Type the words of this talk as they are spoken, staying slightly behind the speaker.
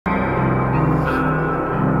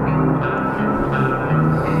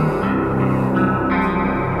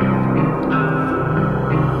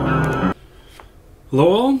Hello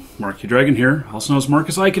all, Marky Dragon here, also known as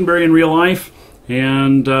Marcus Eichenberry in real life,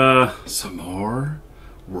 and some more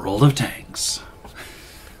World of Tanks.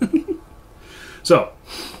 So,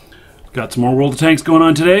 got some more World of Tanks going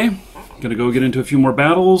on today. Gonna go get into a few more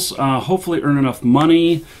battles, hopefully earn enough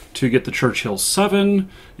money to get the Churchill VII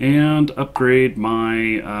and upgrade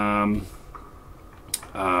my,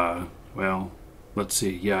 well, let's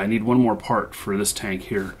see, yeah, I need one more part for this tank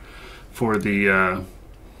here, for the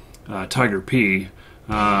Tiger P.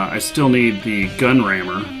 I still need the gun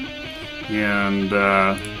rammer, and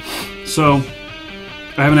so I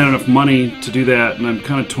haven't had enough money to do that, and I'm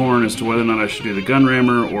kind of torn as to whether or not I should do the gun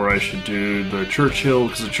rammer or I should do the Churchill,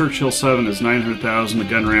 because the Churchill 7 is 900,000, the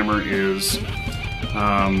gun rammer is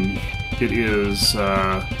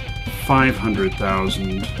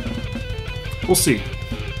 500,000. We'll see.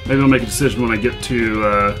 Maybe I'll make a decision when I get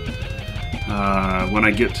to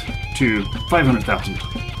 500,000.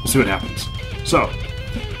 We'll see what happens. So,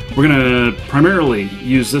 we're going to primarily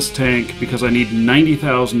use this tank because I need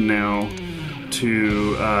 90,000 now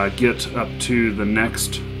to get up to the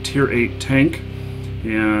next Tier 8 tank.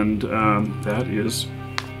 And that is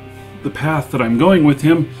the path that I'm going with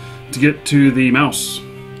him to get to the mouse.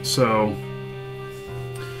 So,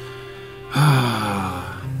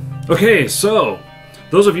 okay, so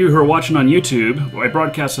those of you who are watching on YouTube, I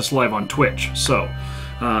broadcast this live on Twitch. So,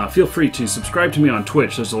 feel free to subscribe to me on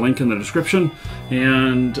Twitch. There's a link in the description,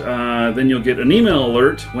 and then you'll get an email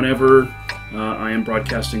alert whenever I am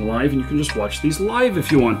broadcasting live, and you can just watch these live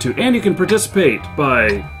if you want to, and you can participate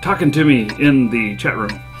by talking to me in the chat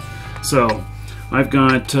room. So I've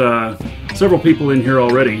got several people in here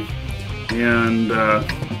already, and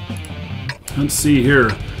let's see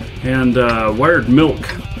here, and Wired Milk,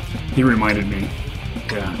 he reminded me.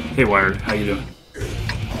 Yeah, hey Wired, how you doing?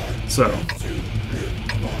 So,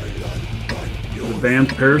 the band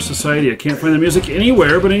Paris Society. I can't find their music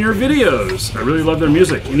anywhere but in your videos. I really love their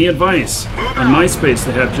music. Any advice? On MySpace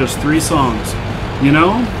they have just 3 songs. You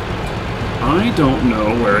know, I don't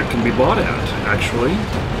know where it can be bought at, actually.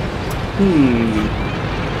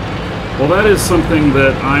 Well, that is something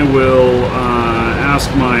that I will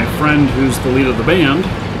ask my friend who's the lead of the band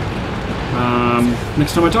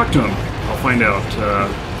next time I talk to him. I'll find out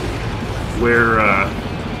where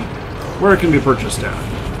it can be purchased at.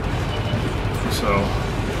 So,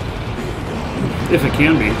 if it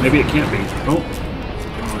can be, maybe it can't be. Oh,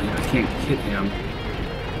 yeah, I can't hit him.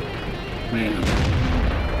 Man,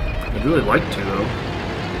 I'd really like to though.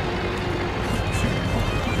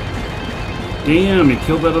 Damn, he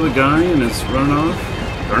killed that other guy and it's running off.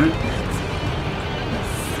 Darn it.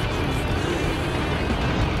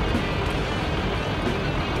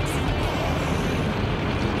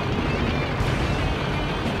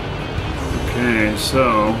 Okay,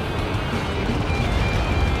 so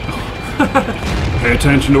pay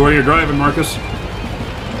attention to where you're driving, Marcus.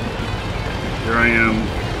 Here I am.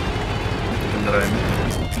 And that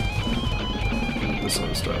I'm this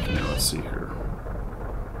other stuff. Now let's see here.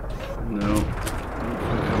 No, I don't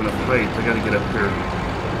have enough height. I gotta get up here.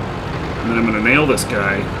 And then I'm gonna nail this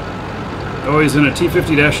guy. Oh, he's in a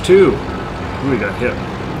T-50-2. Ooh, he got hit.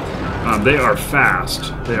 They are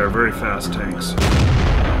fast. They are very fast tanks.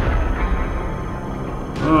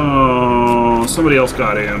 Oh, somebody else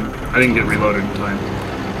got in. I didn't get reloaded in time.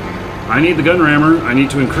 I need the gun rammer. I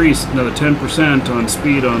need to increase another 10% on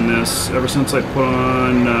speed on this. Ever since I put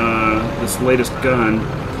on this latest gun,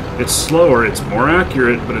 it's slower. It's more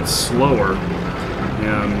accurate, but it's slower.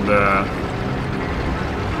 And,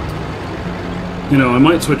 you know, I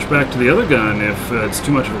might switch back to the other gun if it's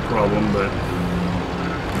too much of a problem, but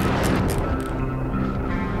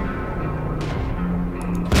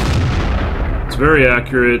very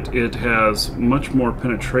accurate. It has much more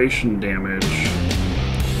penetration damage.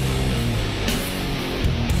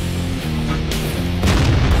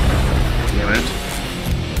 Damn it.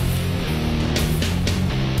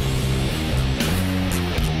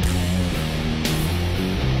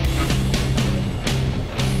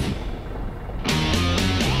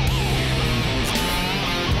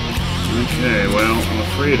 Okay, well, I'm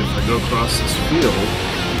afraid if I go across this field,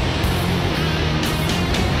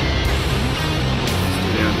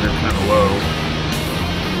 they're kind of low.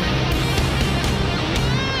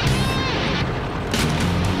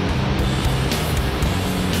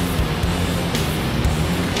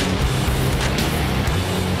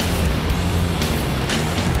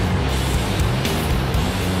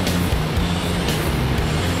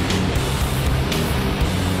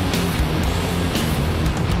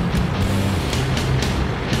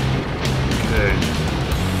 Okay.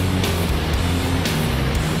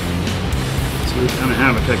 So we kind of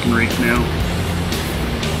have it that can reach now.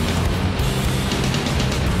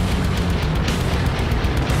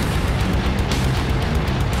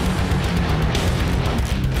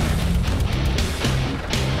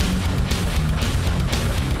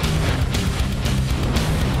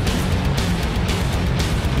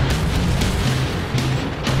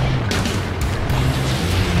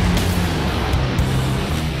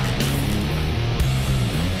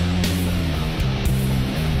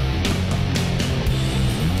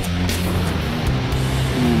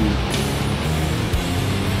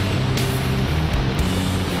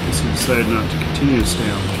 decide not to continue to stay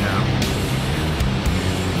on the cap.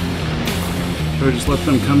 Should we just let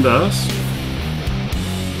them come to us?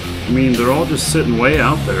 I mean, they're all just sitting way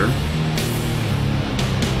out there.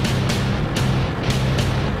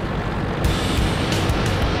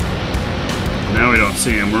 Now we don't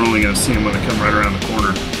see them. We're only going to see them when they come right around the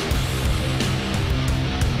corner.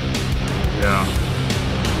 Yeah.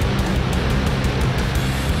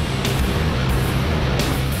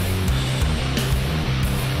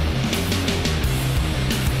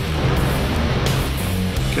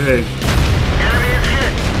 Okay.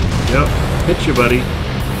 Yep. Hit you, buddy.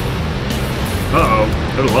 Uh-oh.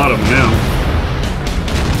 There's a lot of them now.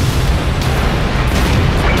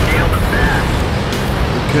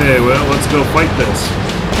 Okay, well, let's go fight this.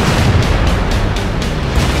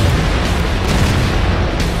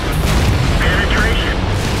 Penetration.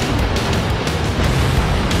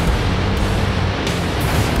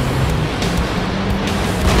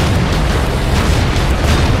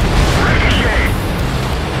 Ricochet.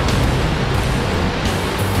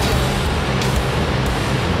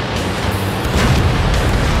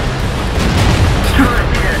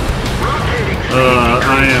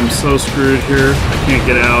 I am so screwed here. I can't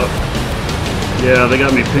get out. Yeah, they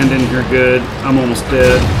got me pinned in here good. I'm almost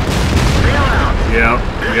dead. Yeah,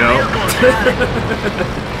 yeah.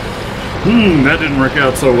 That didn't work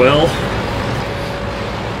out so well.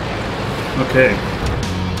 Okay.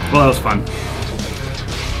 Well, that was fun.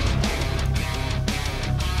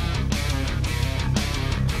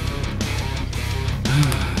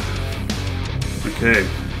 Okay.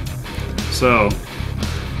 So,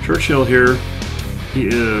 Churchill here. He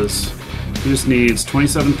just needs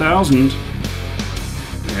 27,000,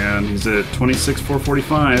 and he's at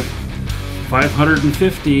 26,445,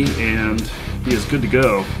 550, and he is good to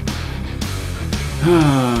go.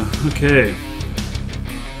 Okay.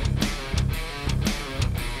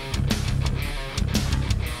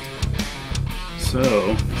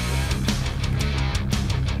 So,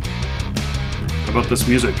 how about this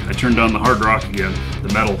music? I turned on the hard rock again,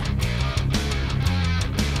 the metal.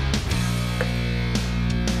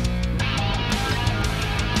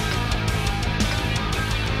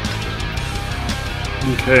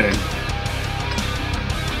 Okay.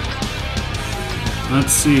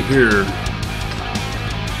 Let's see here.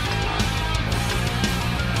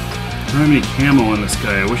 I don't have any camo on this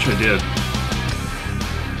guy. I wish I did.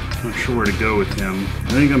 Not sure where to go with him.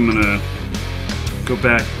 I think I'm gonna go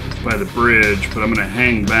back by the bridge, but I'm gonna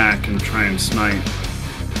hang back and try and snipe.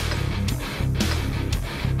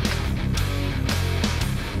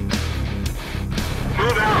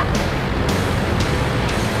 Move out.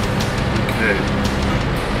 Okay.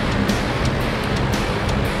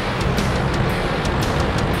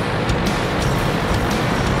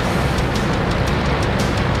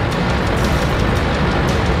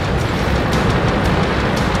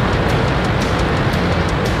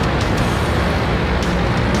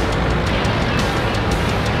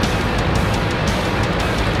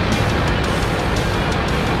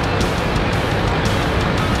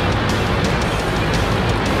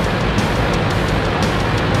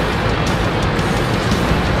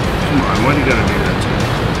 Why do you gotta do that to me?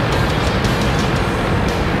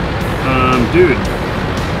 Dude.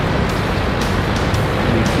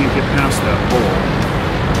 You can't get past that hole.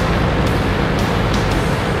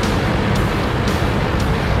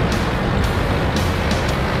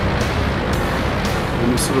 Let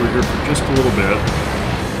me sit over here for just a little bit.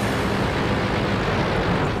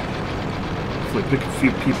 Hopefully pick a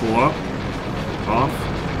few people up. Off.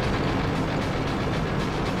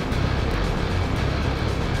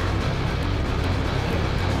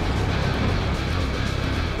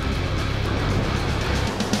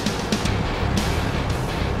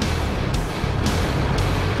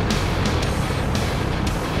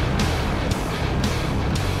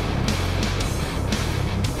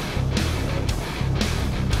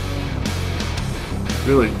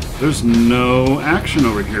 Really, there's no action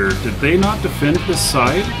over here. Did they not defend this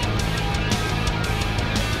side?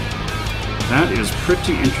 That is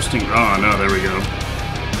pretty interesting. Oh, no, there we go.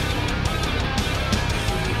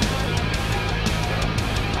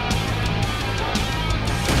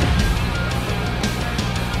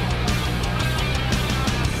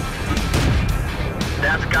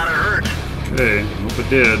 That's gotta hurt. Okay, hope it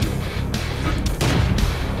did.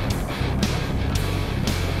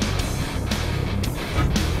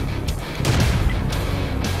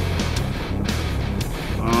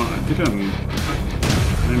 I think am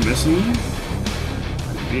I missing you?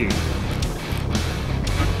 Hey.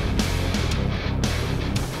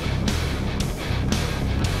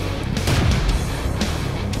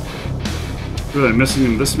 Really, I'm missing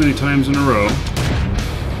him this many times in a row.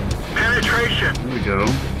 There we go.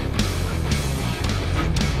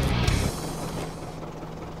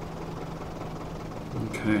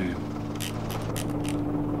 Okay.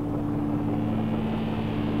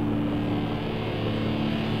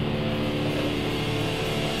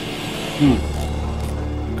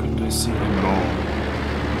 Couldn't I see him at all?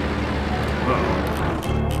 Uh-oh.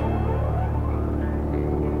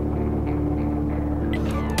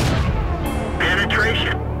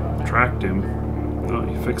 Penetration. Tracked him. Oh,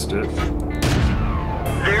 he fixed it.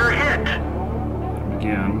 They're hit.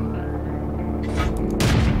 Again.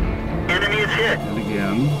 Enemy is hit. And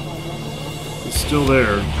again. It's still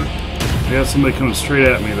there. They have somebody coming straight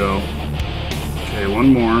at me, though. Okay,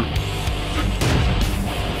 one more.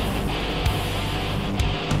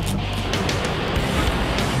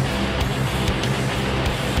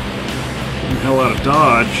 Getting the hell out of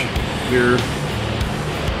dodge here,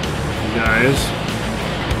 guys.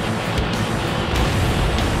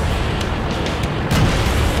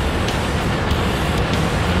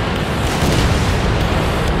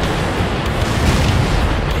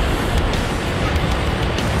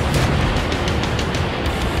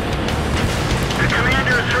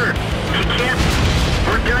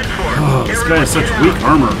 Oh, this guy has such weak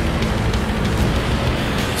armor.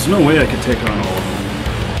 There's no way I could take on all of them.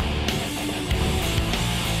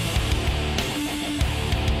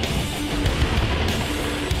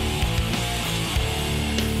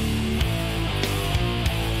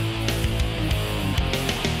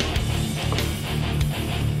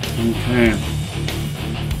 Okay.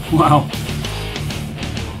 Wow.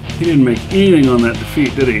 He didn't make anything on that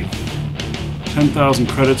defeat, did he? 10,000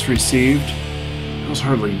 credits received. That was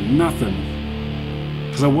hardly nothing.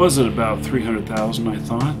 Because I was at about 300,000, I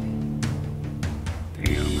thought.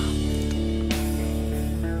 Damn.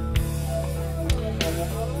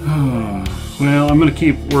 Well, I'm going to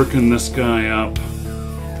keep working this guy up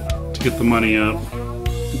to get the money up.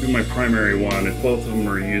 It'll be my primary one. If both of them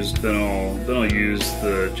are used, then I'll use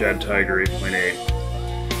the Jad Tiger 8.8.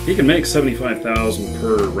 He can make 75,000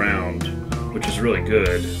 per round, which is really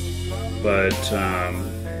good. But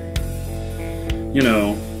you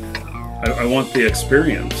know, I want the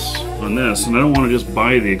experience on this, and I don't want to just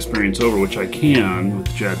buy the experience over, which I can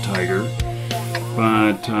with Jad Tiger,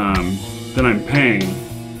 but then I'm paying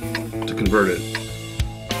to convert it,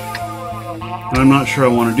 and I'm not sure I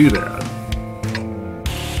want to do that.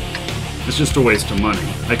 It's just a waste of money.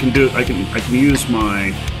 I can use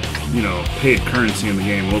my, you know, paid currency in the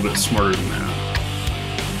game a little bit smarter than that.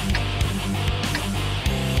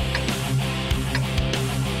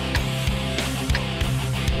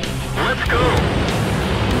 Let's go.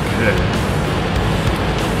 Okay.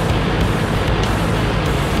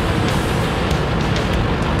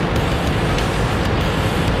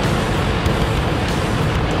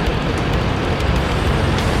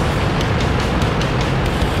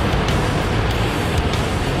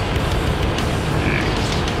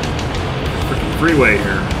 Freaking freeway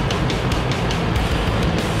here.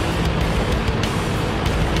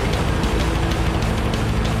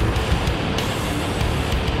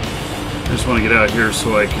 I just want to get out here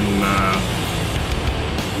so I can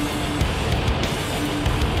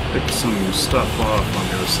pick some stuff off on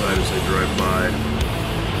the other side as I drive by.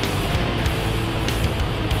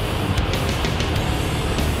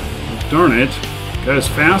 Darn it, guy's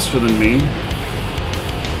faster than me.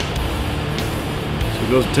 So he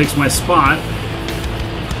goes and takes my spot.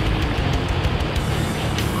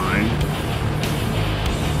 Fine.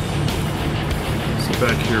 Sit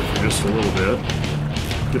back here for just a little bit.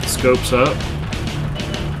 Get the scopes up.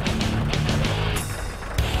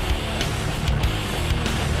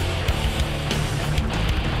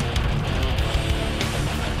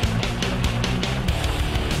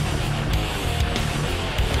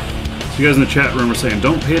 So you guys in the chat room are saying,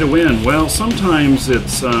 don't pay to win. Well, sometimes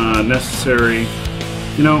it's necessary.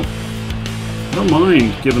 You know, I don't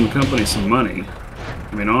mind giving the company some money.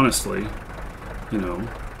 I mean, honestly, you know,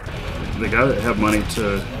 they gotta have money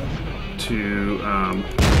to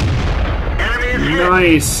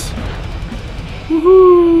nice.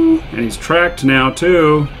 Woohoo! And he's tracked now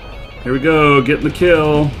too. Here we go, getting the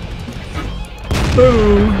kill.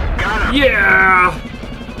 Boom! Yeah!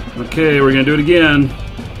 Okay, we're gonna do it again.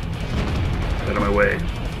 Out of my way.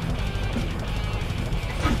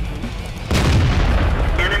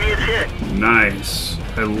 Enemy is hit. Nice.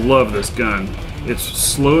 I love this gun. It's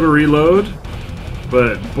slow to reload,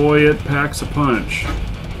 but boy, it packs a punch.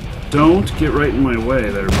 Don't get right in my way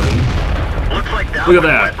there, buddy. Looks like that Look at one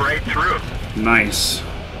that. went right through. Nice.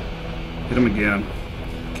 Hit him again.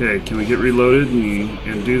 Okay, can we get reloaded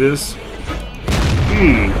and do this?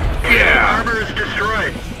 Yeah. Armor is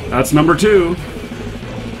destroyed. That's number 2.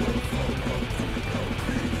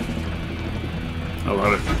 I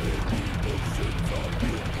love it.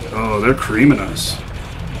 Oh, they're creaming us.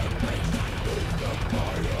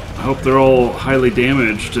 I hope they're all highly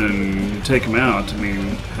damaged and take them out. I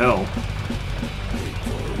mean, hell.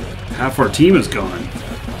 Half our team is gone.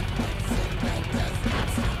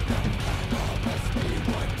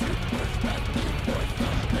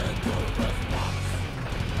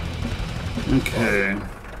 Okay.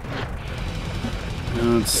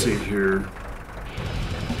 Now let's see here.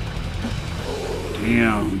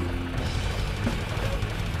 Damn.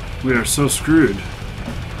 We are so screwed.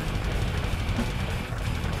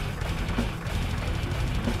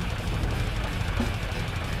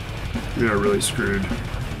 We are really screwed.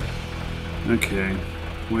 Okay.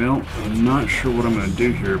 Well, I'm not sure what I'm going to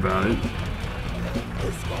do here about it.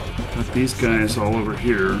 Got these guys all over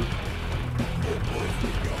here.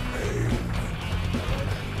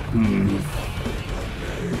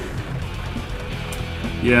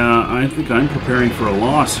 Yeah, I think I'm preparing for a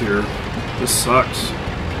loss here. This sucks.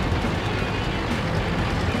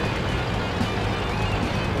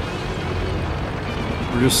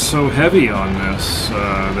 We're just so heavy on this.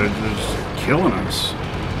 They're just killing us.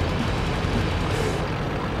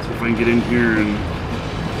 So if I can get in here and...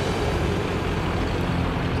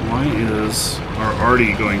 Why is our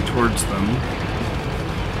arty going towards them?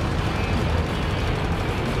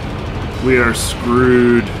 We are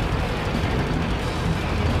screwed.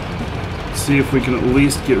 See if we can at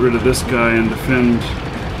least get rid of this guy and defend,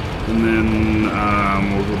 and then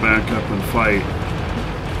we'll go back up and fight.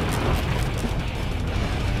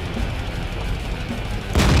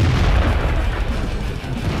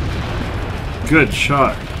 Good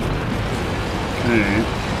shot. Okay.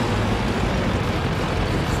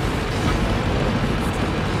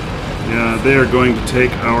 Yeah, they are going to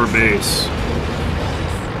take our base.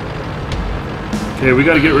 Okay, we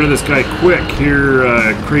got to get rid of this guy quick here,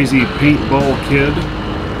 crazy paintball kid.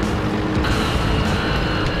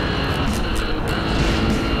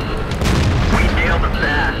 We nailed him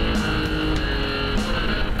fast.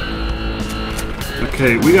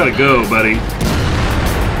 Okay, we got to go, buddy.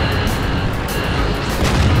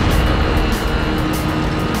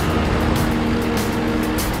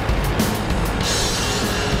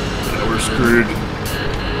 Yeah, we're screwed.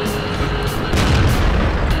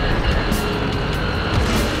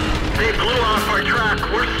 They blew off our truck.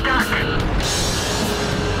 We're stuck.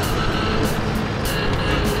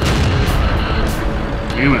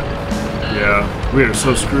 Damn it. Yeah, we are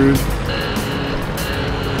so screwed.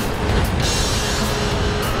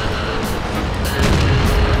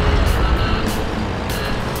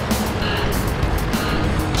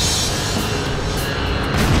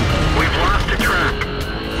 We've lost a truck.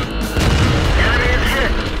 Enemy is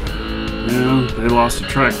hit. Yeah, they lost the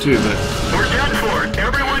track too, but We're done for.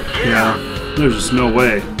 Everyone get yeah, out. there's just no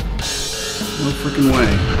way. No freaking way.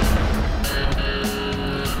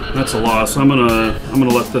 That's a loss. I'm gonna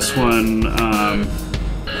let this one I'm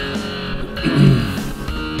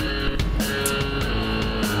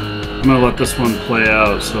gonna let this one play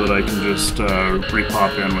out so that I can just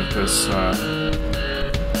re-pop in with this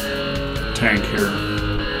tank here.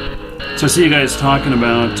 So I see you guys talking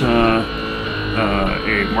about a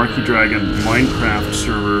Marquee Dragon Minecraft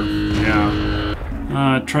server. Yeah.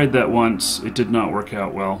 Tried that once. It did not work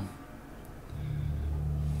out well.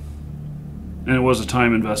 And it was a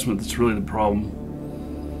time investment that's really the problem.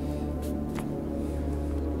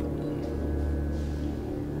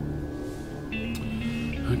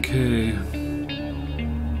 Okay.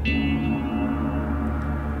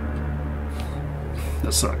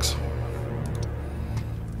 That sucks.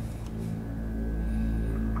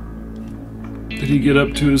 Did he get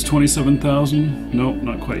up to his 27,000? Nope,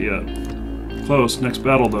 not quite yet. Close. Next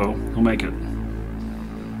battle, though. He'll make it.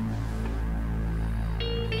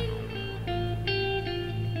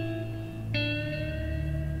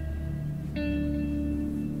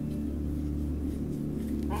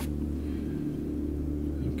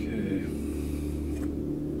 Okay.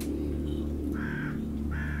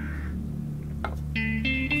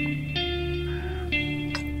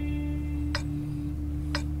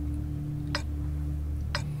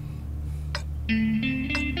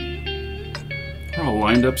 We're all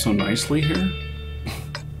lined up so nicely here.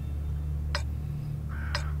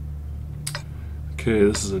 Okay,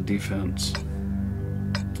 this is a defense.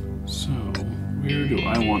 So, where do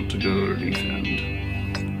I want to go to defend?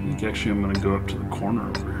 I think actually I'm going to go up to the corner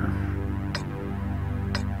over here.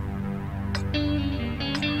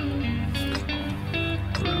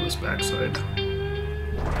 Around this backside.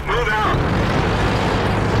 Move out.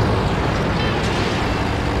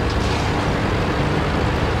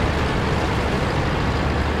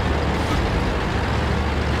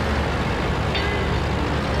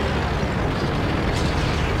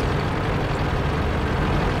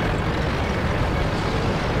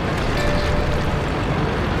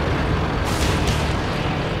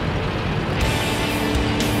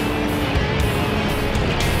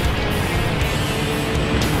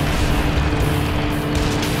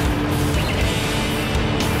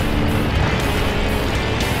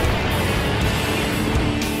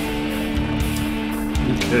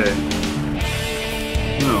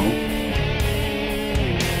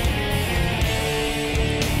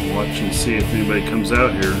 watching to see if anybody comes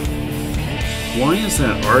out here. Why is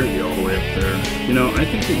that Artie all the way up there? You know, I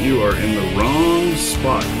think that you are in the wrong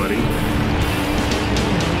spot, buddy.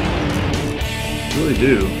 I really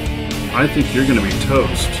do. I think you're going to be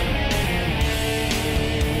toast.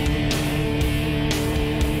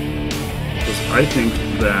 Because I think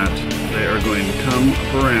that they are going to come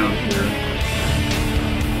up around here.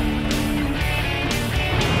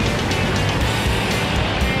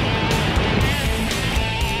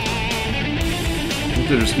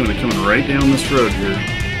 They're just going to be coming right down this road here.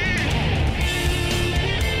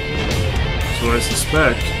 That's what I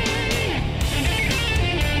suspect.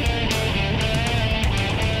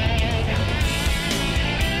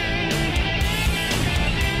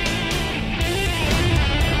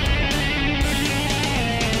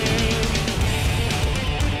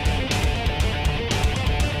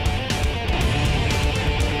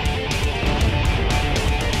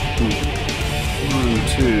 One,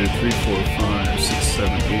 two, three, four, five, 6,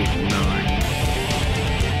 7, 8, 9.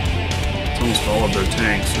 It's almost all of their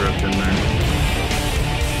tanks are up in there.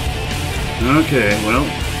 Okay, well.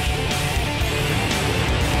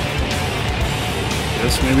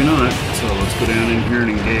 Guess maybe not. So let's go down in here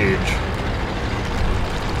and engage.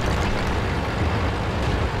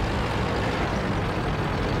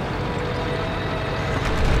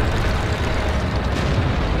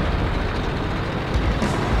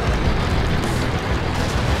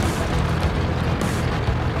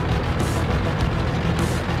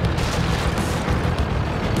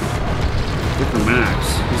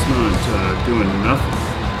 Max, he's not doing nothing.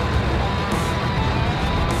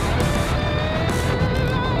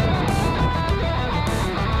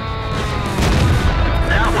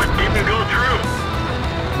 That one didn't go through.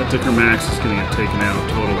 That Dicker Max is going to get taken out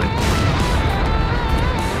totally.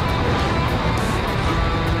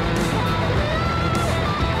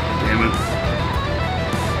 Damn it.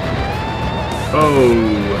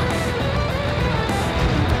 Oh.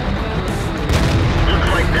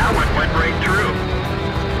 That one went right through.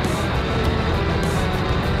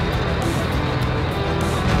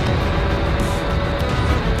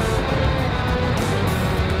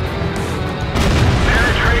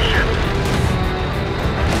 Penetration.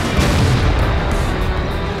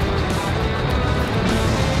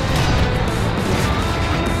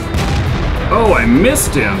 Oh, I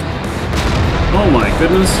missed him. Oh my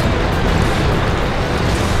goodness.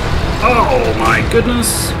 Oh my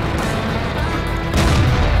goodness.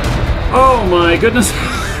 Oh my goodness!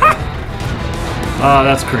 Ah,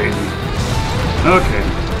 that's crazy. Okay,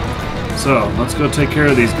 so let's go take care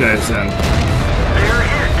of these guys then. They're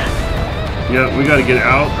hit. Yeah, we got to get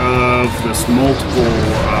out of this multiple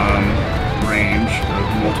range of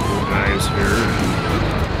multiple guys here.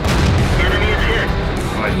 Enemy is hit.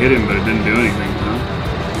 Oh, I hit him, but it didn't do anything, huh?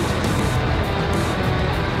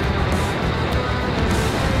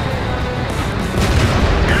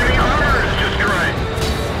 Enemy armor is destroyed.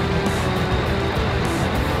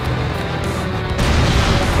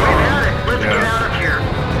 Let's get out of here.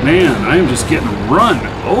 Man, I am just getting run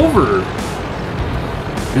over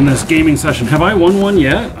in this gaming session. Have I won one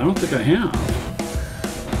yet? I don't think I have.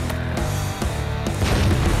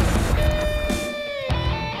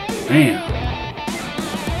 Man.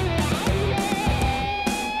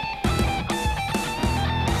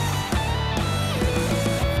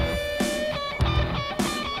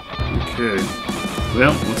 Okay.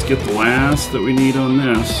 Well, let's get the last that we need on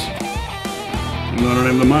this. Even though I don't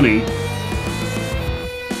have the money.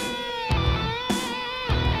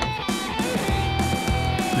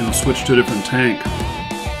 And I'll switch to a different tank.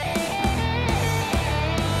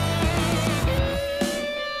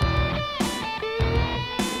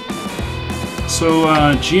 So,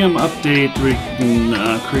 GM update where you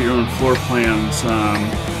can create your own floor plans.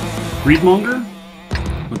 Greedmonger?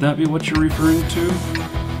 Would that be what you're referring to?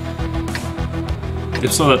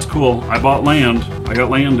 If so, that's cool. I bought land. I got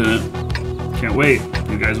land in it. Can't wait.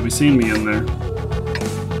 You guys will be seeing me in there.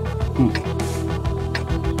 Ooh.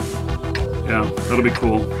 Yeah, that'll be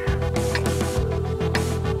cool.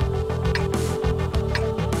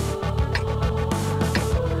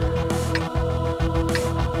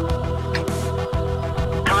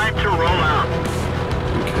 Time to roll out.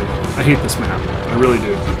 Okay. I hate this map. I really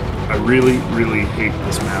do. I really, really hate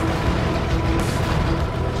this map.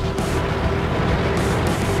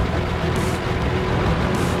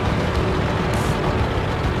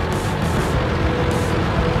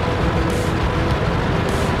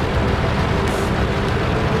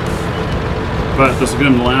 But this will give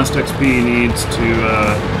him the last XP he needs to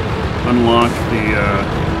unlock the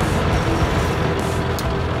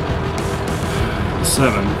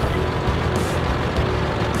 7.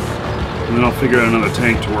 And then I'll figure out another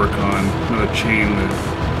tank to work on, another chain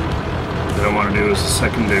that I want to do as a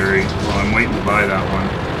secondary while I'm waiting to buy that one.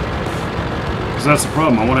 Because that's the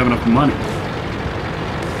problem, I won't have enough money.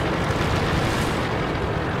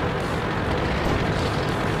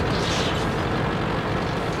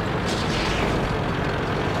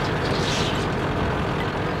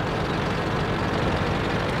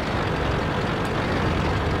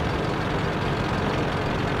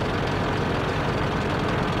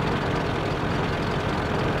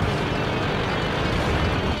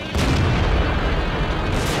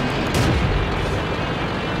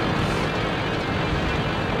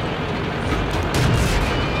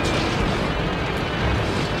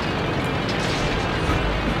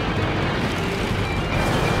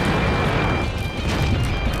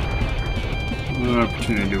 What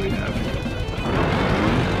opportunity do we have here?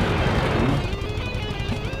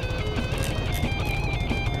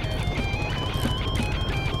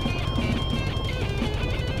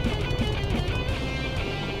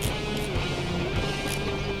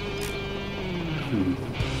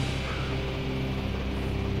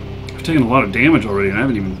 I've taken a lot of damage already and I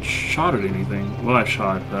haven't even shot at anything. Well, I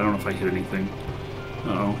shot, but I don't know if I hit anything.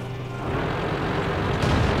 Uh-oh.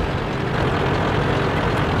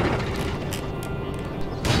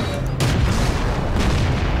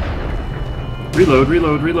 Reload,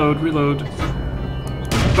 reload, reload, reload.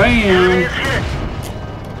 Bam!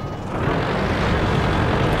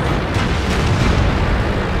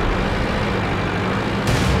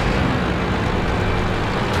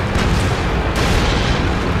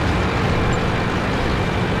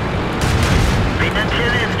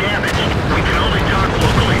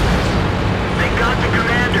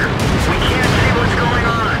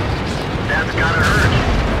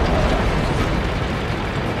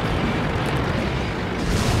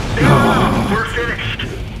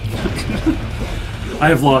 I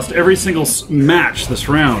have lost every single match this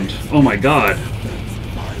round. Oh my god.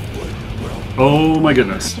 Oh my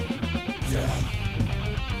goodness.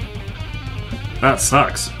 That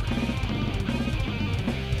sucks.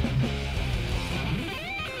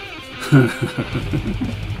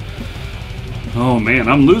 Oh man,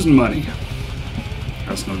 I'm losing money.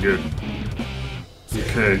 That's no good.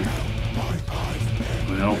 Okay.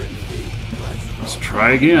 Well, let's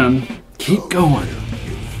try again. Keep going.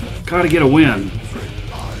 Gotta get a win.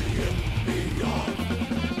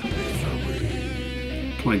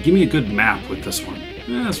 Come on, give me a good map with this one.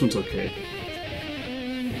 This one's okay.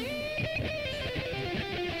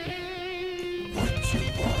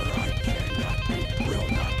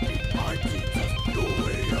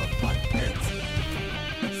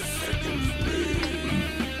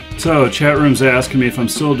 So, chat room's asking me if I'm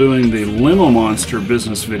still doing the limo monster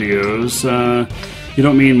business videos. You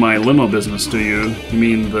don't mean my limo business, do you? You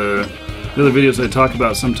mean the other videos I talk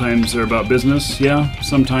about sometimes are about business? Yeah,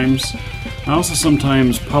 sometimes. I also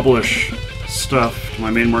sometimes publish stuff to my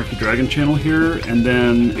main Marky Dragon channel here, and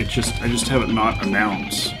then I just have it not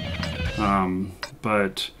announced.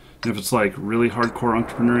 But if it's like really hardcore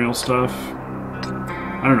entrepreneurial stuff,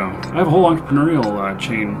 I don't know. I have a whole entrepreneurial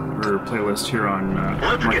chain or playlist here on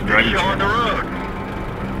Marky Dragon channel.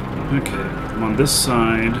 Okay, I'm on this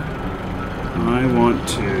side. I want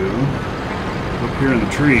to go up here in the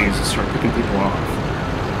trees and start picking people off,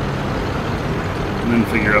 and then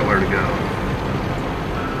figure out where to go.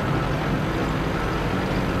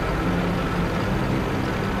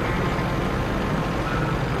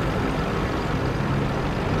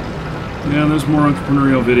 Yeah, there's more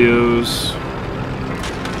entrepreneurial videos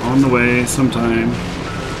on the way sometime,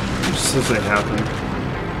 just as they happen.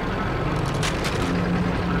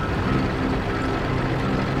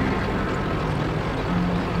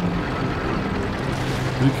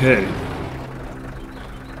 Okay.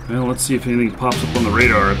 Well, let's see if anything pops up on the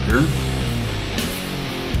radar up here.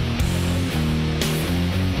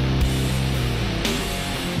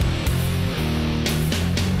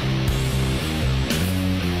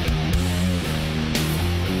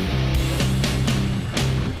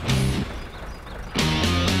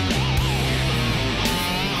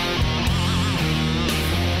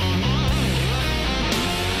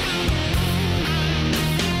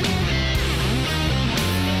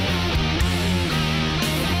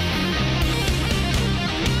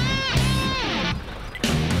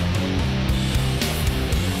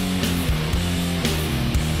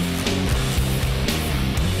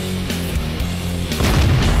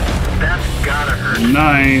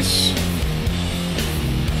 Nice.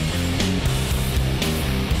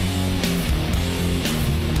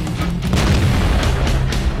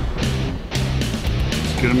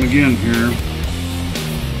 Let's get him again here.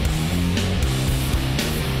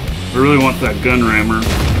 I really want that gun rammer.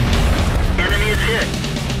 hit.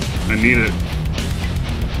 I need it.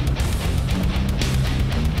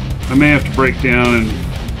 I may have to break down and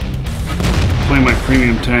play my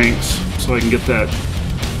premium tanks so I can get that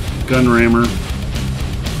gun rammer.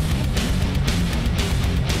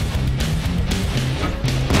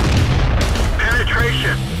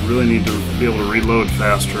 Penetration. I really need to be able to reload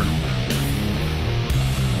faster.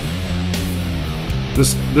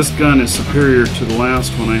 This gun is superior to the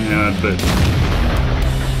last one I had, but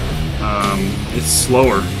it's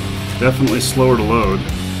slower. Definitely slower to load.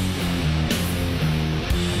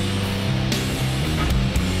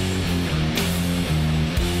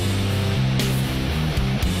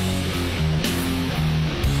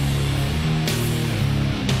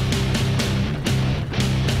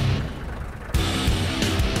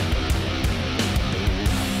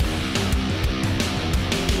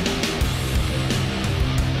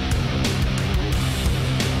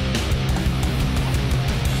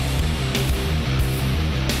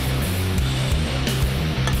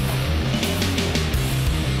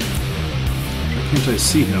 Can't I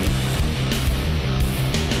see him?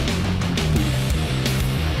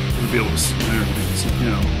 I'll be able to see, there, I can see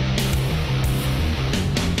him.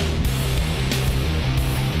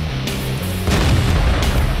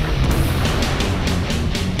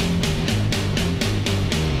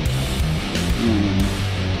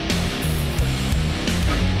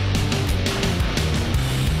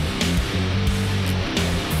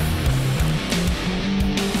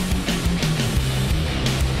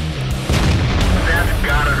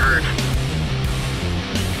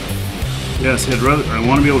 Yes, I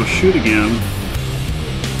want to be able to shoot again.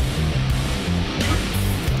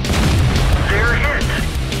 They're hit.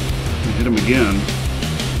 Hit him again.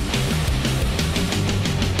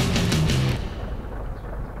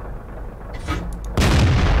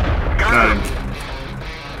 Got him.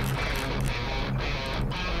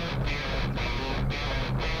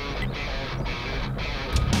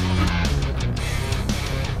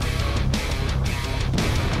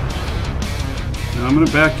 I'm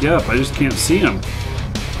gonna back you up. I just can't see him.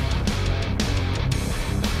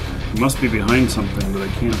 He must be behind something, but I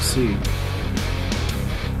can't see.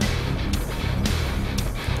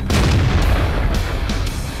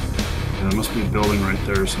 Yeah, there must be a building right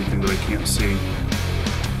there or something that I can't see.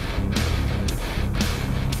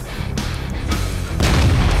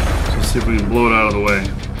 So let's see if we can blow it out of the way.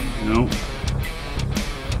 No.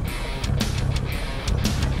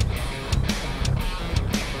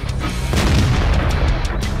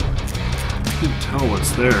 Tell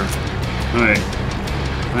what's there. Alright,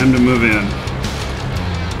 time to move in.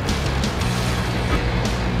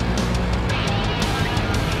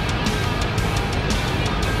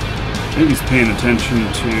 I think he's paying attention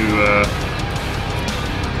to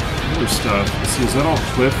other stuff. Let's see, is that all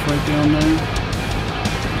cliff right down there?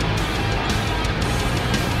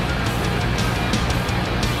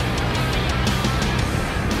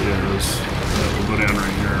 Yeah, we'll go down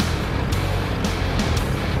right here.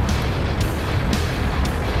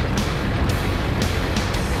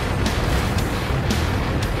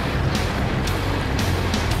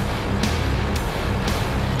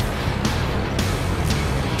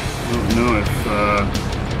 I don't know if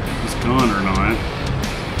he's gone or not.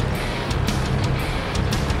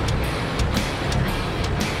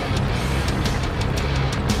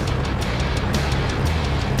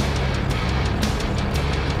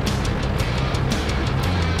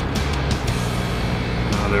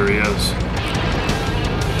 Oh, there he is.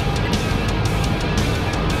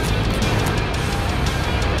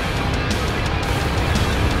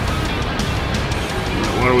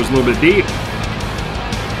 That water was a little bit deep.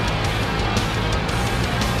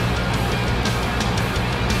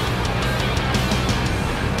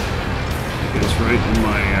 Right in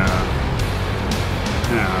my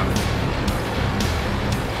path.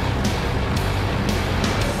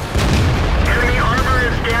 Enemy armor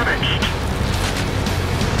is damaged.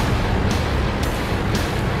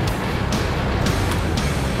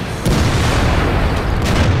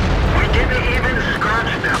 We didn't even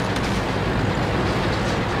scratch them.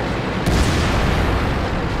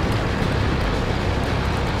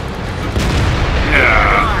 Yeah.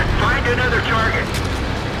 Come on, find another target.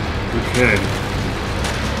 Okay.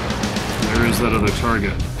 There is that other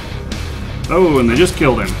target. Oh, and they just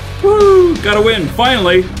killed him. Woo! Gotta win,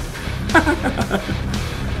 finally!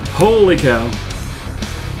 Holy cow.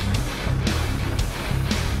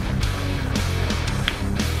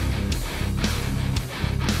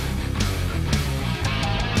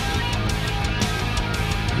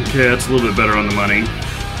 Okay, that's a little bit better on the money.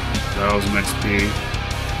 1,000 XP.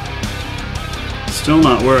 Still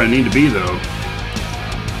not where I need to be, though.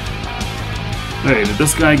 Hey, did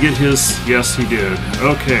this guy get his? Yes, he did.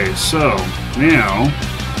 Okay, so now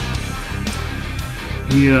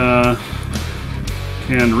he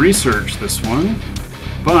can research this one,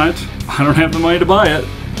 but I don't have the money to buy it.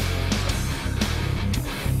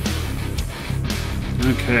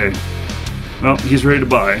 Okay, well, he's ready to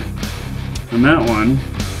buy. And that one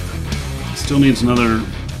still needs another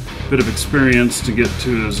bit of experience to get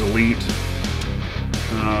to his elite.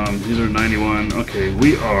 These are 91. Okay,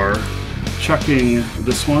 we are chucking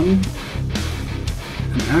this one.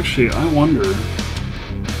 And actually, I wonder...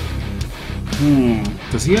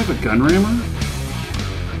 does he have a gun rammer?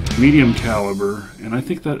 Medium caliber, and I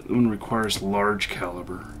think that one requires large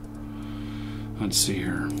caliber. Let's see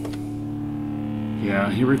here.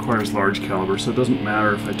 Yeah, he requires large caliber, so it doesn't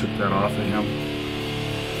matter if I took that off of him.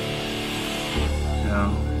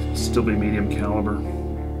 Yeah, it'll still be medium caliber.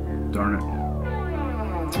 Darn it.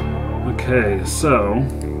 Okay, so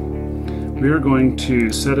we are going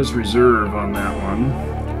to set his reserve on that one.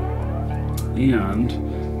 And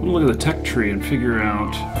I'm going to look at the tech tree and figure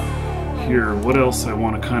out here what else I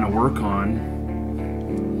want to kind of work on.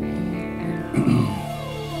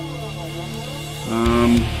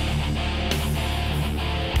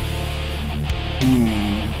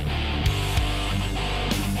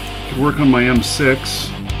 Could work on my M6.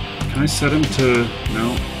 Can I set him to...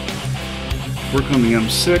 no. Work on the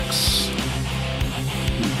M6.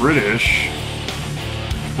 British.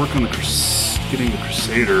 Work on the getting the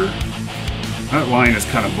Crusader. That line is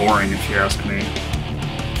kind of boring if you ask me.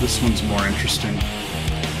 This one's more interesting.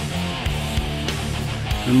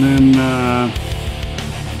 And then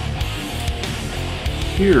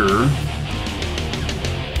here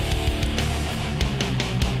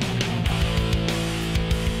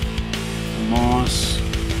Moss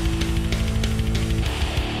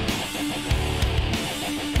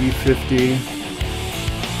E50.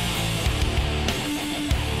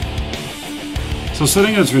 So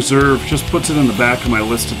setting as reserve just puts it in the back of my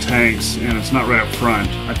list of tanks, and it's not right up front.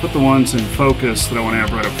 I put the ones in focus that I want to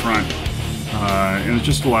have right up front, and it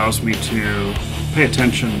just allows me to pay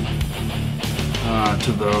attention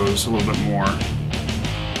to those a little bit more.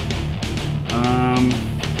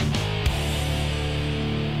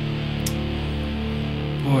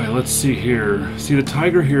 Boy, let's see here. See, the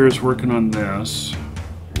Tiger here is working on this.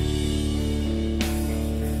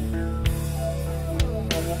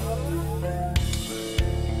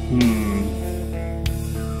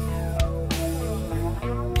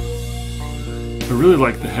 I really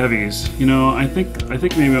like the heavies. You know, I think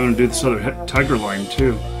maybe I'm going to do this other Tiger line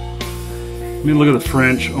too. Let me look at the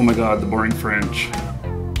French. Oh my god, the boring French.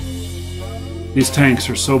 These tanks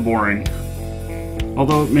are so boring.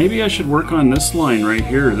 Although, maybe I should work on this line right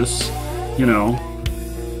here. This, you know,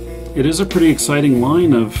 it is a pretty exciting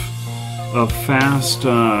line of fast,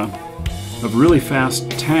 of really fast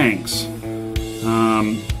tanks.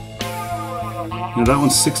 You know, that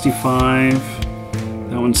one's 65,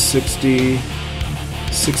 that one's 60,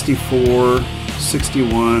 64,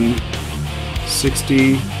 61,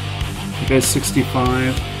 60, that guy's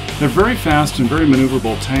 65. They're very fast and very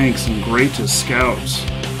maneuverable tanks and great as scouts.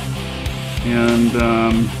 And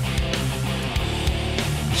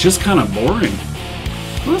it's just kind of boring.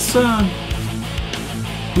 Let's I'm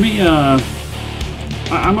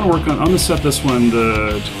gonna work on. I'm gonna set this one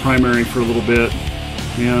to primary for a little bit,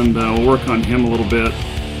 and we'll work on him a little bit.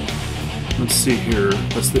 Let's see here.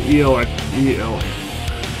 That's the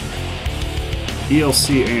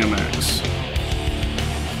ELC AMX.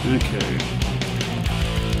 Okay.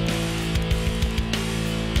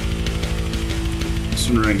 This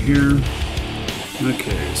one right here.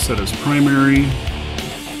 Okay, set as primary.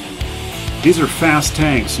 These are fast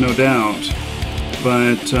tanks, no doubt,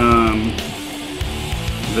 but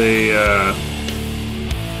the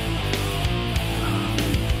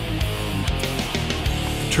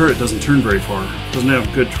turret doesn't turn very far. Doesn't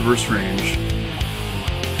have good traverse range.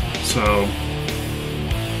 So,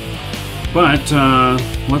 but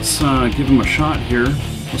let's give him a shot here.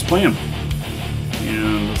 Let's play him.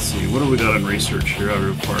 And let's see, what do we got in research here?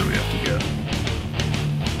 How far do we have to get?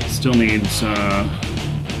 Still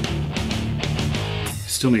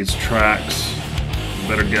needs tracks, a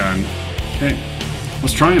better gun. Okay,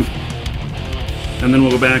 let's try him. And then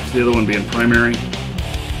we'll go back to the other one being primary.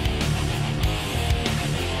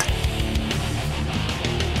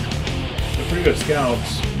 They're pretty good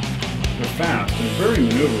scouts. They're fast and very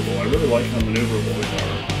maneuverable. I really like how maneuverable they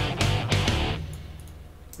are.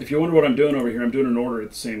 If you wonder what I'm doing over here, I'm doing an order at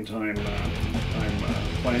the same time I'm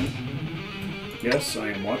playing. Yes, I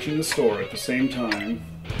am watching the store at the same time.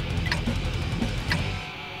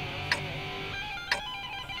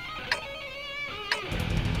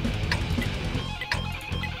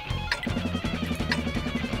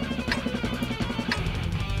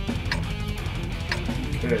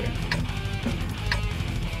 Okay.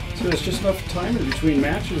 So there's just enough time in between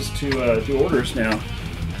matches to do orders now.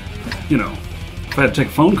 You know, if I had to take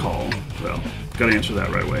a phone call, well, gotta answer that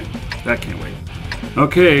right away. That can't wait.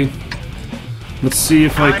 Okay. Let's see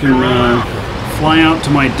if I can fly out to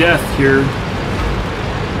my death here.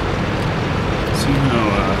 See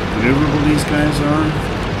how maneuverable these guys are?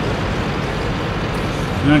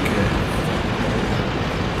 Okay.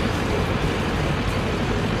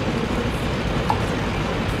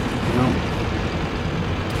 Well,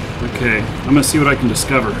 okay, I'm gonna see what I can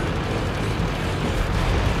discover.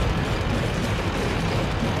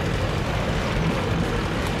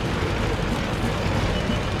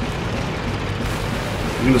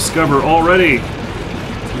 I can discover already.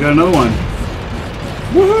 We got another one.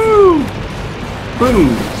 Woohoo!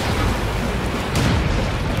 Boom!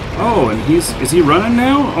 Oh, and is he running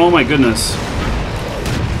now? Oh my goodness.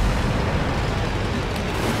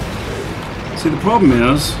 See, the problem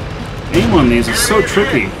is, aim on these is so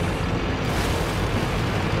tricky.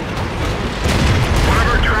 One of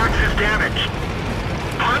our tracks is damaged.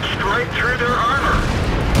 Punched right through their armor.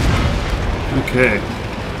 Okay.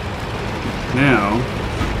 Now,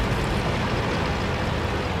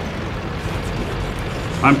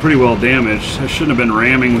 I'm pretty well damaged. I shouldn't have been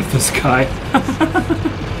ramming with this guy.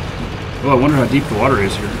 Oh, I wonder how deep the water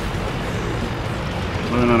is here.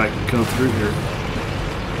 Whether or not I can go through here.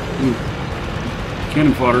 Ooh.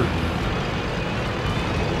 Cannon fodder.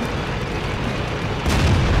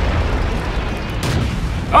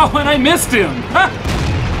 Oh, and I missed him!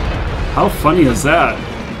 How funny is that?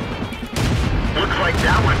 Looks like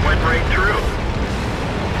that one went right through.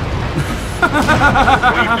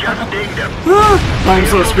 We just dinged him. I'm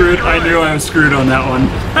so screwed. I knew I was screwed on that one.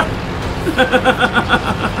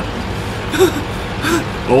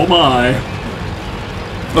 Oh my.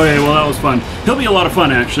 Okay, well that was fun. He'll be a lot of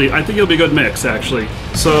fun actually. I think he'll be a good mix actually.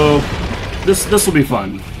 So this will be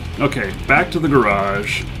fun. Okay, back to the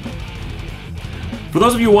garage. For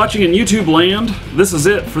those of you watching in YouTube land, this is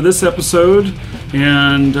it for this episode.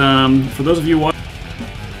 And for those of you watching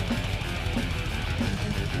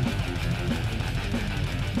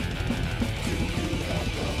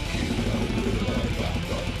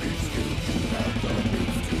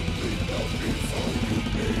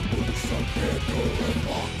Echo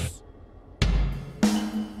and